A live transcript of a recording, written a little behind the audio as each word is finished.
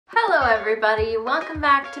Hello everybody, welcome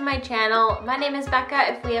back to my channel. My name is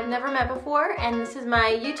Becca if we have never met before, and this is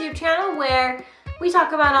my YouTube channel where we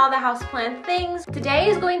talk about all the houseplant things. Today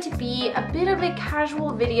is going to be a bit of a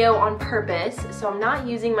casual video on purpose, so I'm not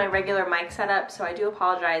using my regular mic setup, so I do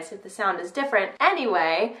apologize if the sound is different.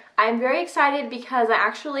 Anyway, I'm very excited because I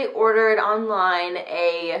actually ordered online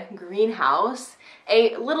a greenhouse.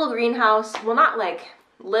 A little greenhouse, well not like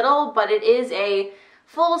little, but it is a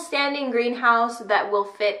full standing greenhouse that will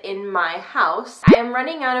fit in my house. I am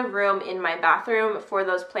running out of room in my bathroom for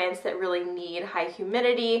those plants that really need high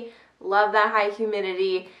humidity. Love that high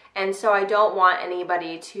humidity, and so I don't want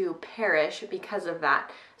anybody to perish because of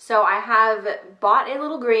that. So I have bought a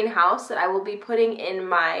little greenhouse that I will be putting in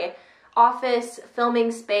my office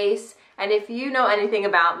filming space. And if you know anything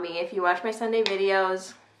about me, if you watch my Sunday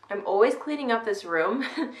videos, I'm always cleaning up this room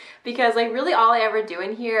because like really all I ever do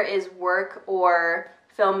in here is work or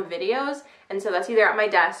film videos, and so that's either at my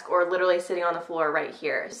desk or literally sitting on the floor right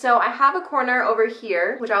here. So I have a corner over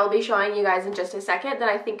here, which I will be showing you guys in just a second, that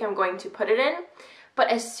I think I'm going to put it in. But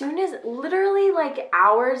as soon as, literally like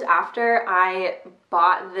hours after I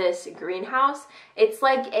bought this greenhouse, it's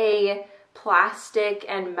like a plastic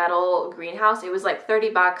and metal greenhouse. It was like 30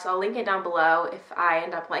 bucks. I'll link it down below if I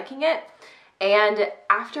end up liking it. And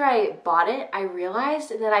after I bought it, I realized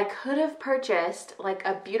that I could have purchased like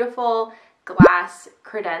a beautiful glass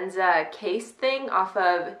credenza case thing off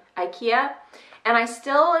of IKEA, and I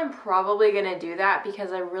still am probably gonna do that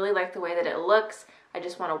because I really like the way that it looks. I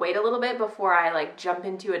just want to wait a little bit before I like jump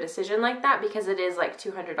into a decision like that because it is like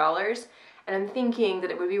 $200, and I'm thinking that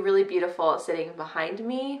it would be really beautiful sitting behind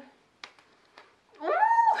me.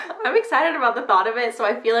 I'm excited about the thought of it, so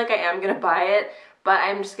I feel like I am gonna buy it, but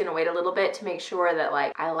I'm just gonna wait a little bit to make sure that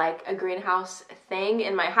like I like a greenhouse thing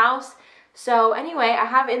in my house. So anyway, I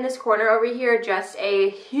have in this corner over here just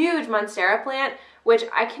a huge Monstera plant, which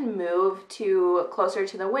I can move to closer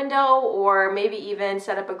to the window or maybe even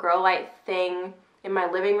set up a grow light thing in my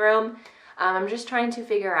living room. I'm just trying to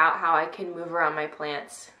figure out how I can move around my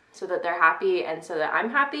plants so that they're happy and so that I'm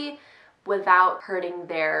happy without hurting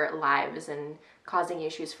their lives and causing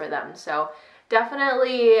issues for them. So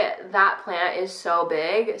definitely that plant is so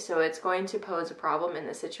big, so it's going to pose a problem in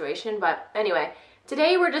this situation. But anyway,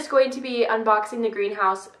 today we're just going to be unboxing the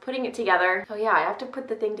greenhouse, putting it together. Oh yeah, I have to put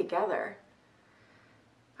the thing together.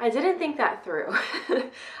 I didn't think that through.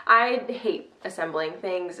 I hate assembling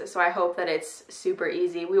things, so I hope that it's super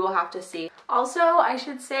easy. We will have to see. Also, I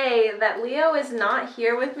should say that Leo is not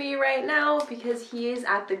here with me right now because he is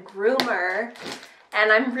at the groomer,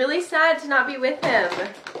 and I'm really sad to not be with him.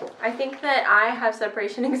 I think that I have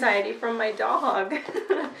separation anxiety from my dog.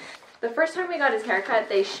 The first time we got his haircut,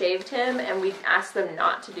 they shaved him and we asked them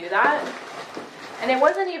not to do that. And it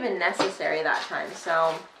wasn't even necessary that time,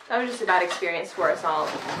 so that was just a bad experience for us all.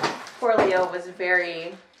 Poor Leo was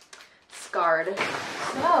very scarred.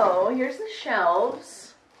 So here's the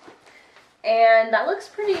shelves. And that looks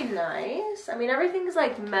pretty nice. I mean, everything's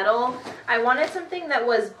like metal. I wanted something that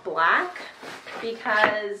was black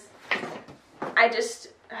because I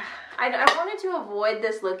wanted to avoid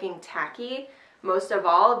this looking tacky. Most of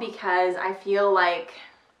all because I feel like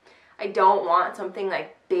I don't want something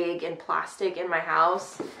like big and plastic in my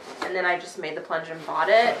house, and then I just made the plunge and bought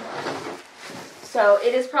it. So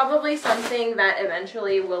it is probably something that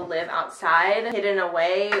eventually will live outside, hidden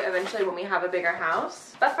away eventually when we have a bigger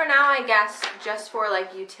house. But for now, I guess just for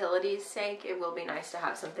like utility's sake, it will be nice to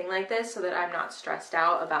have something like this so that I'm not stressed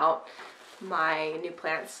out about my new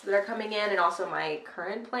plants that are coming in and also my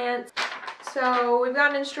current plants. So we've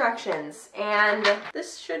got instructions, and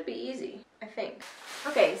this should be easy, I think.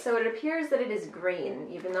 Okay, so it appears that it is green,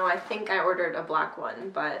 even though I think I ordered a black one,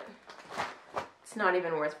 but it's not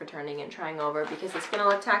even worth returning and trying over because it's gonna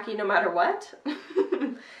look tacky no matter what.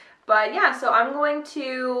 But yeah, so I'm going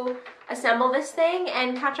to assemble this thing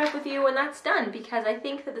and catch up with you when that's done because I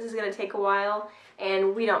think that this is gonna take a while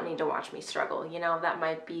and we don't need to watch me struggle, you know, that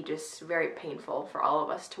might be just very painful for all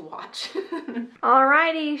of us to watch.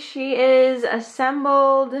 Alrighty, she is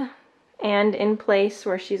assembled and in place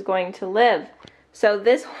where she's going to live. So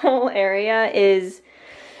this whole area is,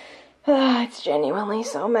 it's genuinely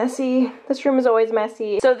so messy. This room is always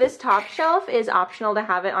messy. So this top shelf is optional to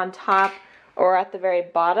have it on top or at the very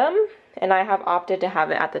bottom, and I have opted to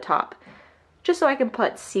have it at the top, just so I can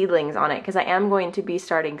put seedlings on it because I am going to be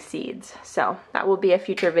starting seeds. So that will be a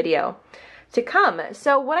future video to come.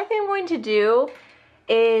 So what I think I'm going to do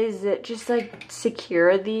is just like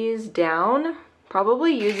secure these down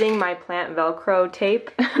Probably using my plant Velcro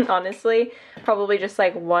tape, honestly. Probably just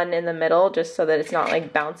like one in the middle just so that it's not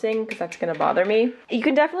like bouncing because that's gonna bother me. You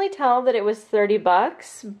can definitely tell that it was 30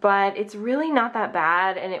 bucks, but it's really not that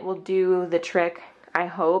bad and it will do the trick, I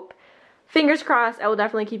hope. Fingers crossed, I will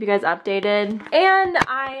definitely keep you guys updated. And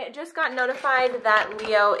I just got notified that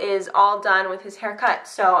Leo is all done with his haircut,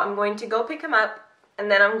 so I'm going to go pick him up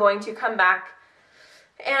and then I'm going to come back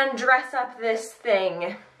and dress up this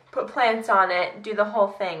thing, put plants on it, do the whole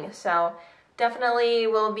thing. So definitely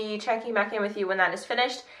will be checking back in with you when that is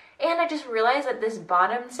finished. And I just realized that this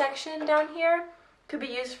bottom section down here could be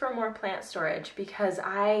used for more plant storage because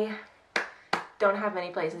I don't have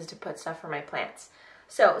many places to put stuff for my plants.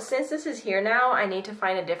 So since this is here now, I need to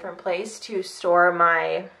find a different place to store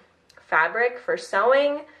my fabric for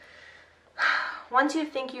sewing. Once you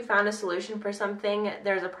think you found a solution for something,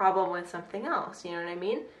 there's a problem with something else, you know what I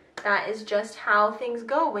mean? That is just how things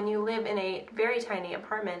go when you live in a very tiny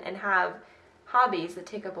apartment and have hobbies that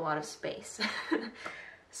take up a lot of space.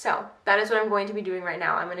 So that is what I'm going to be doing right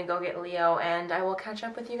now. I'm gonna go get Leo and I will catch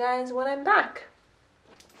up with you guys when I'm back.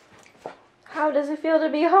 How does it feel to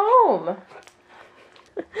be home?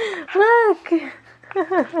 Look!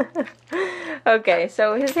 Okay,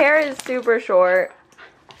 so his hair is super short,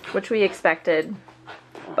 which we expected.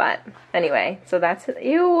 But anyway, so that's it.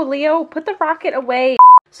 Ew, Leo, put the rocket away.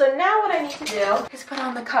 So now what I need to do is put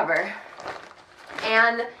on the cover.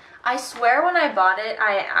 And I swear when I bought it,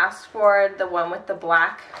 I asked for the one with the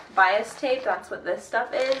black bias tape. That's what this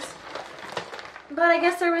stuff is. But I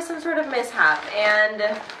guess there was some sort of mishap. And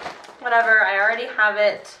whatever, I already have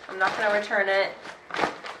it. I'm not going to return it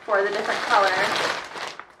for the different color.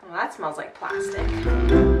 Well, that smells like plastic.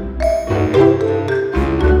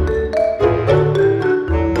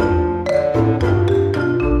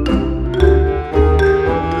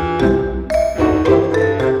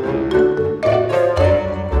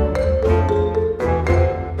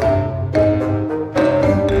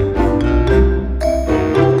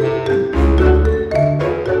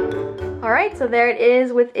 Alright, so there it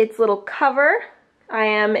is with its little cover. I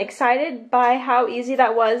am excited by how easy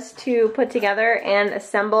that was to put together and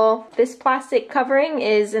assemble. This plastic covering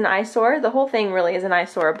is an eyesore. The whole thing really is an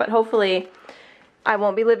eyesore, but hopefully I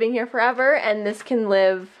won't be living here forever and this can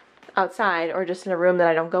live outside or just in a room that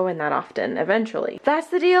I don't go in that often eventually. That's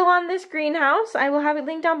the deal on this greenhouse. I will have it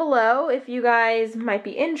linked down below if you guys might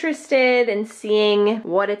be interested in seeing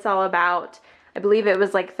what it's all about. I believe it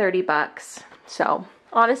was like 30 bucks, so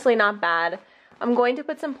honestly not bad. I'm going to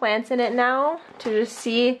put some plants in it now to just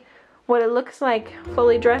see what it looks like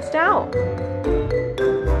fully dressed out.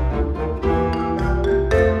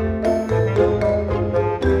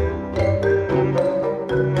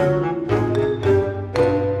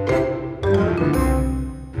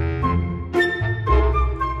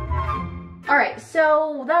 Alright,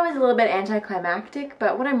 so that was a little bit anticlimactic,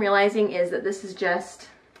 but what I'm realizing is that this is just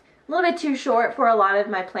a little bit too short for a lot of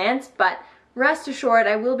my plants, but rest assured,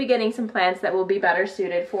 I will be getting some plants that will be better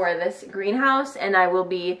suited for this greenhouse, and I will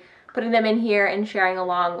be putting them in here and sharing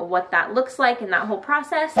along what that looks like in that whole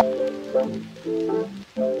process.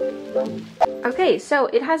 Okay, so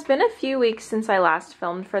it has been a few weeks since I last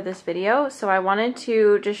filmed for this video, so I wanted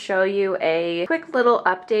to just show you a quick little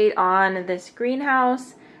update on this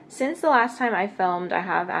greenhouse. Since the last time I filmed, I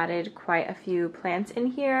have added quite a few plants in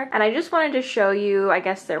here, and I just wanted to show you, I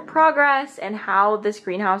guess, their progress and how this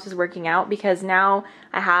greenhouse is working out, because now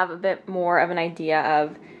I have a bit more of an idea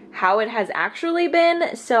of how it has actually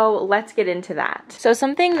been, so let's get into that. So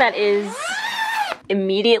something that is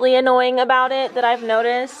immediately annoying about it that I've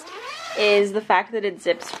noticed is the fact that it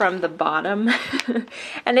zips from the bottom.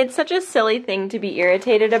 And it's such a silly thing to be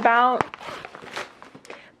irritated about.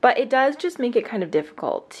 But it does just make it kind of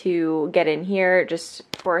difficult to get in here just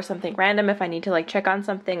for something random. If I need to like check on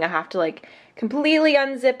something, I have to like completely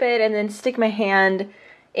unzip it and then stick my hand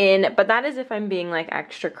in. But that is if I'm being like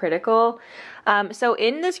extra critical. So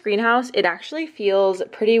in this greenhouse, it actually feels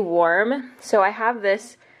pretty warm. So I have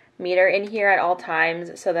this meter in here at all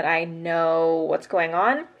times so that I know what's going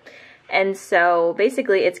on. And so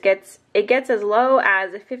basically it gets as low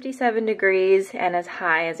as 57 degrees and as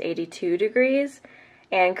high as 82 degrees.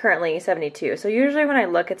 And currently 72. So usually when I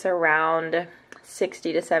look, it's around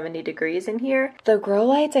 60 to 70 degrees in here. The grow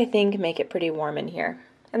lights, I think, make it pretty warm in here.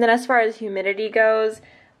 And then as far as humidity goes,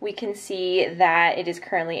 we can see that it is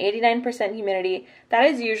currently 89% humidity. That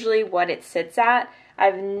is usually what it sits at.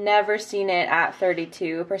 I've never seen it at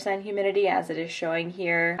 32% humidity as it is showing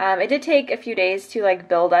here. It did take a few days to like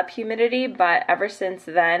build up humidity, but ever since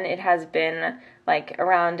then it has been like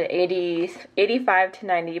around 85 to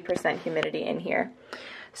 90% humidity in here.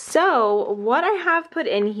 So what I have put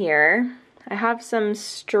in here I have some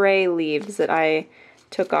stray leaves that I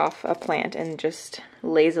took off a plant and just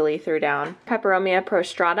lazily threw down. Peperomia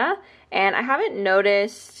prostrata, and I haven't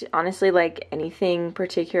noticed, honestly, like anything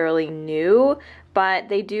particularly new, but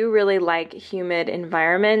they do really like humid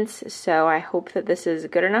environments, so I hope that this is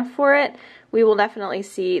good enough for it. We will definitely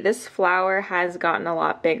see. This flower has gotten a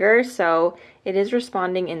lot bigger, so it is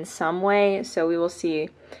responding in some way, so we will see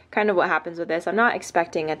kind of what happens with this. I'm not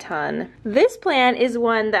expecting a ton. This plant is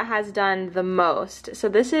one that has done the most. So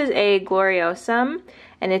this is a Gloriosum,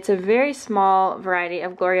 and it's a very small variety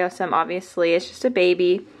of Gloriosum, obviously. It's just a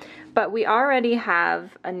baby, but we already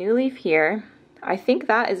have a new leaf here. I think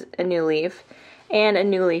that is a new leaf. And a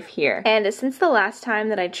new leaf here. And since the last time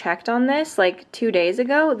that I checked on this, like 2 days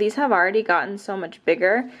ago, these have already gotten so much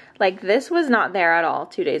bigger. Like this was not there at all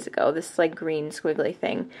 2 days ago, this like green squiggly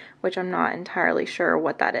thing, which I'm not entirely sure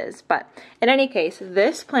what that is. But in any case,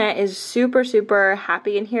 this plant is super, super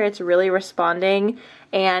happy in here. It's really responding,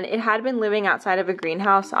 and it had been living outside of a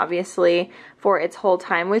greenhouse, obviously, for its whole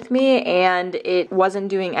time with me, and it wasn't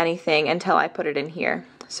doing anything until I put it in here.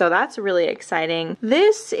 So that's really exciting.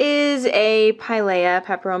 This is a Pilea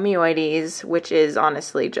peperomioides, which is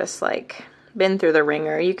honestly just like been through the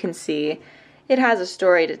ringer. You can see it has a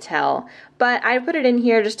story to tell, but I put it in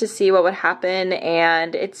here just to see what would happen,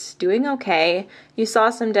 and it's doing okay. You saw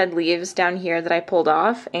some dead leaves down here that I pulled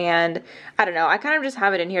off, and I don't know, I kind of just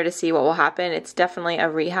have it in here to see what will happen. It's definitely a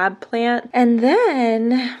rehab plant. And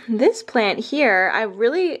then this plant here,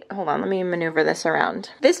 hold on, let me maneuver this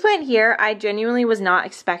around. This plant here, I genuinely was not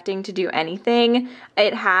expecting to do anything.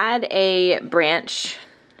 It had a branch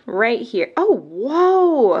right here. Oh,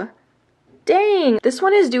 whoa! Dang, this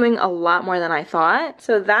one is doing a lot more than I thought.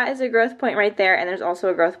 So that is a growth point right there, and there's also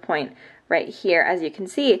a growth point right here, as you can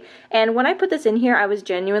see. And when I put this in here, I was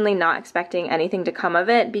genuinely not expecting anything to come of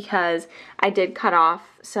it, because I did cut off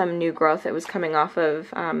some new growth that was coming off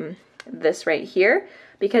of this right here,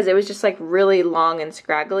 because it was just like really long and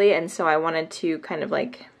scraggly, and so I wanted to kind of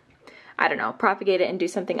like, I don't know, propagate it and do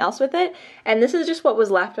something else with it. And this is just what was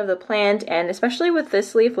left of the plant, and especially with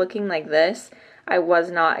this leaf looking like this, I was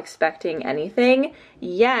not expecting anything,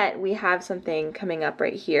 yet we have something coming up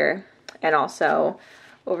right here and also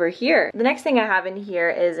over here. The next thing I have in here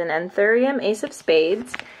is an Anthurium Ace of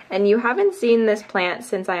Spades, and you haven't seen this plant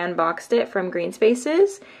since I unboxed it from Green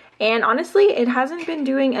Spaces. And honestly, it hasn't been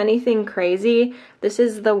doing anything crazy. This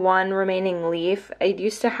is the one remaining leaf. It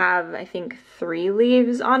used to have, I think, 3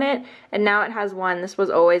 leaves on it, and now it has 1. This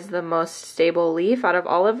was always the most stable leaf out of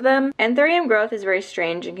all of them. Anthurium growth is very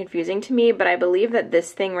strange and confusing to me, but I believe that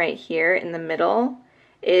this thing right here in the middle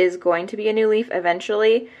is going to be a new leaf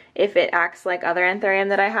eventually, if it acts like other Anthurium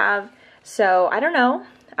that I have. So I don't know.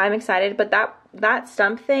 I'm excited, but that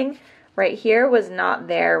stump thing right here was not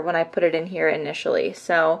there when I put it in here initially.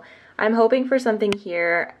 So I'm hoping for something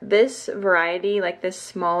here. This variety, like this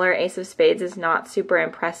smaller Ace of Spades, is not super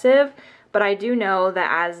impressive, but I do know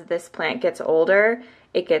that as this plant gets older,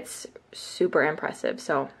 it gets super impressive.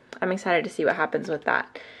 So I'm excited to see what happens with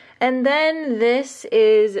that. And then this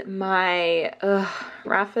is my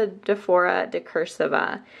Rhaphidophora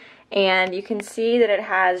decursiva. And you can see that it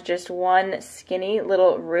has just one skinny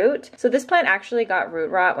little root. So this plant actually got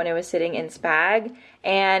root rot when it was sitting in spag,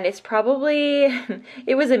 and it's probably,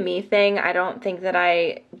 it was a me thing. I don't think that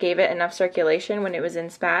I gave it enough circulation when it was in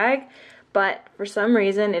spag, but for some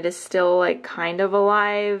reason it is still like kind of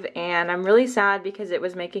alive, and I'm really sad because it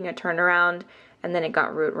was making a turnaround and then it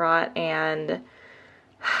got root rot, and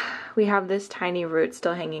we have this tiny root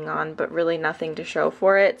still hanging on, but really nothing to show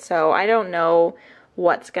for it. So I don't know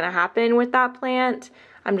what's gonna happen with that plant.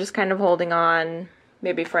 I'm just kind of holding on,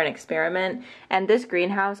 maybe for an experiment. And this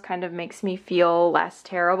greenhouse kind of makes me feel less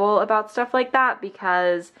terrible about stuff like that,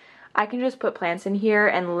 because I can just put plants in here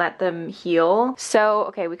and let them heal. So,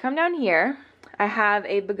 okay, we come down here. I have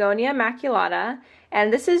a Begonia maculata,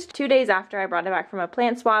 and this is 2 days after I brought it back from a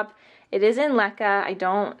plant swap. It is in LECA. I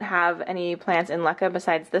don't have any plants in LECA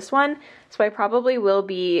besides this one, so I probably will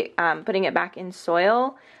be putting it back in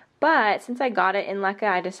soil. But since I got it in LECA,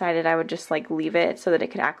 I decided I would just like leave it so that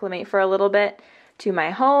it could acclimate for a little bit to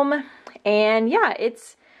my home. And yeah,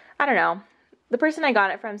 it's, I don't know. The person I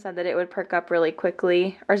got it from said that it would perk up really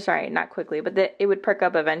quickly, or sorry, not quickly, but that it would perk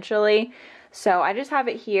up eventually. So I just have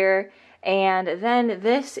it here. And then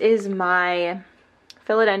this is my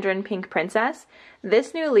Philodendron Pink Princess.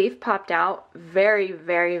 This new leaf popped out very,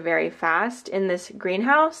 very, very fast in this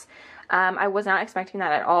greenhouse. I was not expecting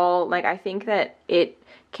that at all. Like, I think that it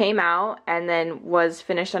came out and then was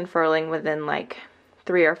finished unfurling within like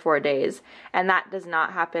 3 or 4 days, and that does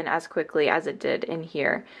not happen as quickly as it did in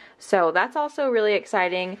here. So that's also really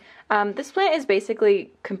exciting. This plant is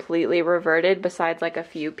basically completely reverted besides like a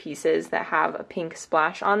few pieces that have a pink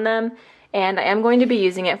splash on them. And I am going to be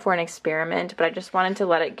using it for an experiment, but I just wanted to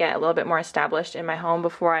let it get a little bit more established in my home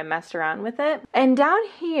before I messed around with it. And down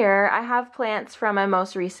here, I have plants from a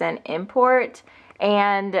most recent import.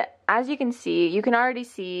 And as you can see, you can already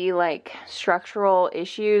see like structural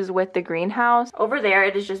issues with the greenhouse. Over there,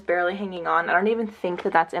 it is just barely hanging on. I don't even think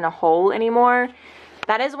that that's in a hole anymore.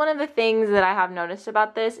 That is one of the things that I have noticed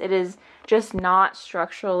about this. It is just not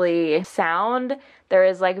structurally sound. There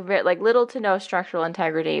is like little to no structural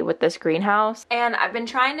integrity with this greenhouse. And I've been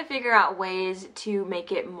trying to figure out ways to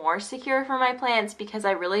make it more secure for my plants because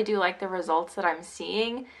I really do like the results that I'm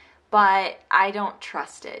seeing, but I don't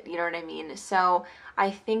trust it, you know what I mean? So I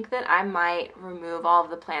think that I might remove all of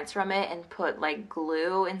the plants from it and put like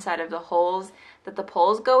glue inside of the holes that the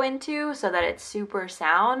poles go into so that it's super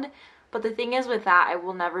sound. But the thing is with that, I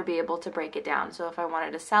will never be able to break it down. So if I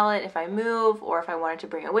wanted to sell it if I move, or if I wanted to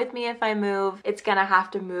bring it with me if I move, it's gonna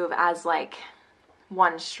have to move as like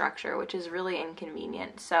one structure, which is really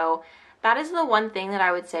inconvenient. So that is the one thing that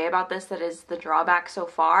I would say about this that is the drawback so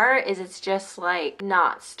far, is it's just like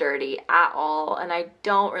not sturdy at all, and I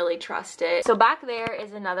don't really trust it. So back there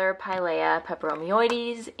is another Pilea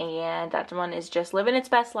peperomioides, and that one is just living its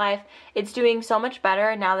best life. It's doing so much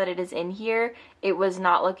better now that it is in here. It was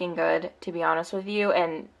not looking good, to be honest with you,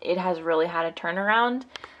 and it has really had a turnaround.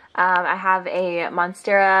 I have a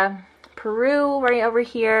Monstera Peru right over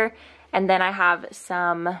here, and then I have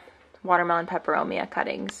some watermelon peperomia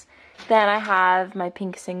cuttings. Then I have my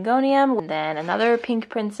pink Syngonium, and then another pink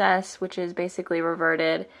princess, which is basically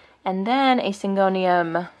reverted, and then a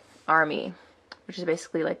Syngonium army, which is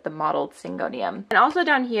basically like the mottled Syngonium. And also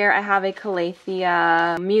down here I have a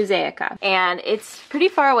Calathea musaica, and it's pretty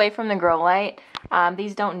far away from the grow light.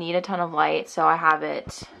 These don't need a ton of light, so I have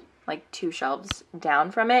it like 2 shelves down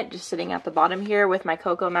from it, just sitting at the bottom here with my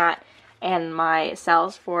cocoa mat and my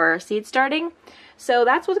cells for seed starting. So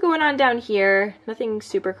that's what's going on down here. Nothing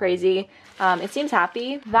super crazy. It seems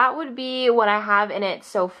happy. That would be what I have in it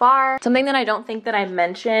so far. Something that I don't think that I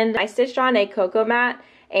mentioned, I stitched on a cocoa mat,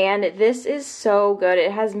 and this is so good.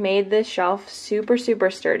 It has made this shelf super,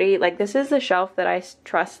 super sturdy. Like, this is the shelf that I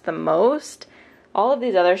trust the most. All of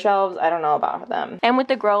these other shelves, I don't know about them. And with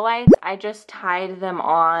the grow lights, I just tied them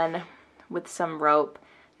on with some rope.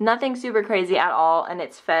 Nothing super crazy at all, and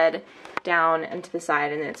it's fed down and to the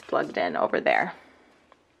side, and it's plugged in over there.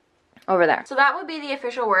 Over there. So that would be the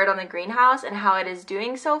official word on the greenhouse and how it is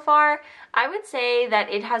doing so far. I would say that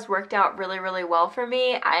it has worked out really, really well for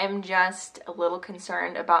me. I am just a little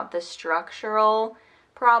concerned about the structural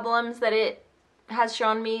problems that it has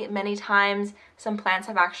shown me many times. Some plants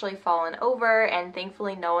have actually fallen over, and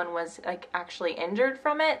thankfully no one was like actually injured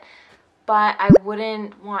from it. But I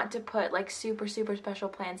wouldn't want to put like super, super special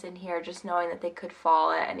plants in here just knowing that they could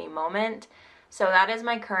fall at any moment. So that is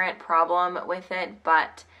my current problem with it,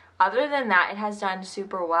 but other than that, it has done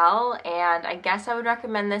super well, and I guess I would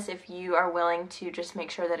recommend this if you are willing to just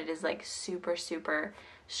make sure that it is like super, super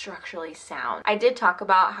structurally sound. I did talk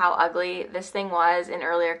about how ugly this thing was in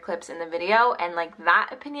earlier clips in the video, and like that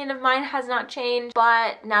opinion of mine has not changed,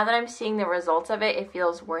 but now that I'm seeing the results of it, it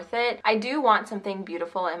feels worth it. I do want something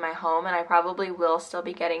beautiful in my home, and I probably will still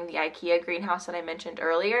be getting the IKEA greenhouse that I mentioned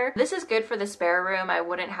earlier. This is good for the spare room. I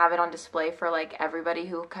wouldn't have it on display for like everybody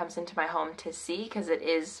who comes into my home to see, because it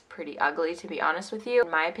is pretty ugly, to be honest with you. In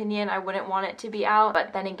my opinion, I wouldn't want it to be out,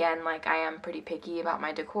 but then again, like, I am pretty picky about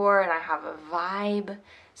my decor, and I have a vibe.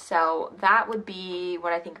 So that would be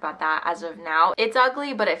what I think about that as of now. It's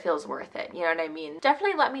ugly, but it feels worth it, you know what I mean?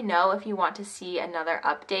 Definitely let me know if you want to see another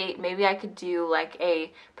update. Maybe I could do like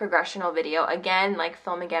a progressional video again, like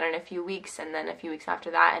film again in a few weeks, and then a few weeks after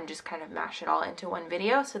that, and just kind of mash it all into one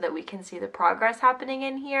video so that we can see the progress happening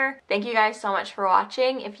in here. Thank you guys so much for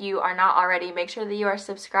watching. If you are not already, make sure that you are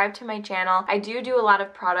subscribed to my channel. I do a lot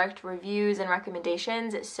of product reviews and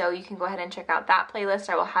recommendations, so you can go ahead and check out that playlist.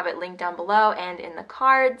 I will have it linked down below and in the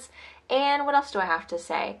cards. And what else do I have to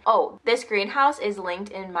say? Oh, this greenhouse is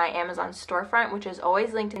linked in my Amazon storefront, which is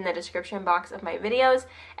always linked in the description box of my videos.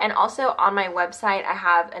 And also on my website, I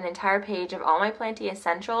have an entire page of all my planty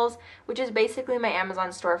essentials, which is basically my Amazon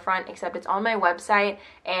storefront, except it's on my website.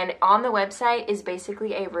 And on the website is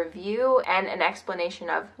basically a review and an explanation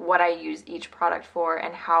of what I use each product for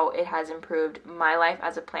and how it has improved my life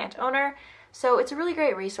as a plant owner. So it's a really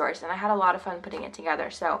great resource, and I had a lot of fun putting it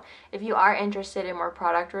together. So if you are interested in more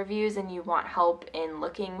product reviews and you want help in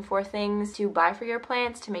looking for things to buy for your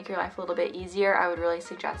plants to make your life a little bit easier, I would really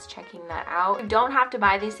suggest checking that out. You don't have to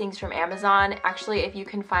buy these things from Amazon. Actually, if you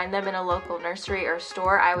can find them in a local nursery or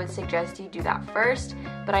store, I would suggest you do that first,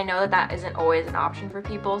 but I know that that isn't always an option for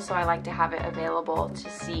people, so I like to have it available to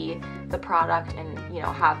see the product and, you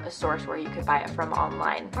know, have a source where you could buy it from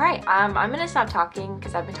online. All right, I'm gonna stop talking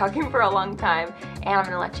because I've been talking for a long time, and I'm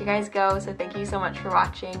gonna let you guys go. So thank you so much for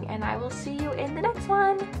watching, and I will see you in the next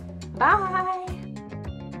one. Bye.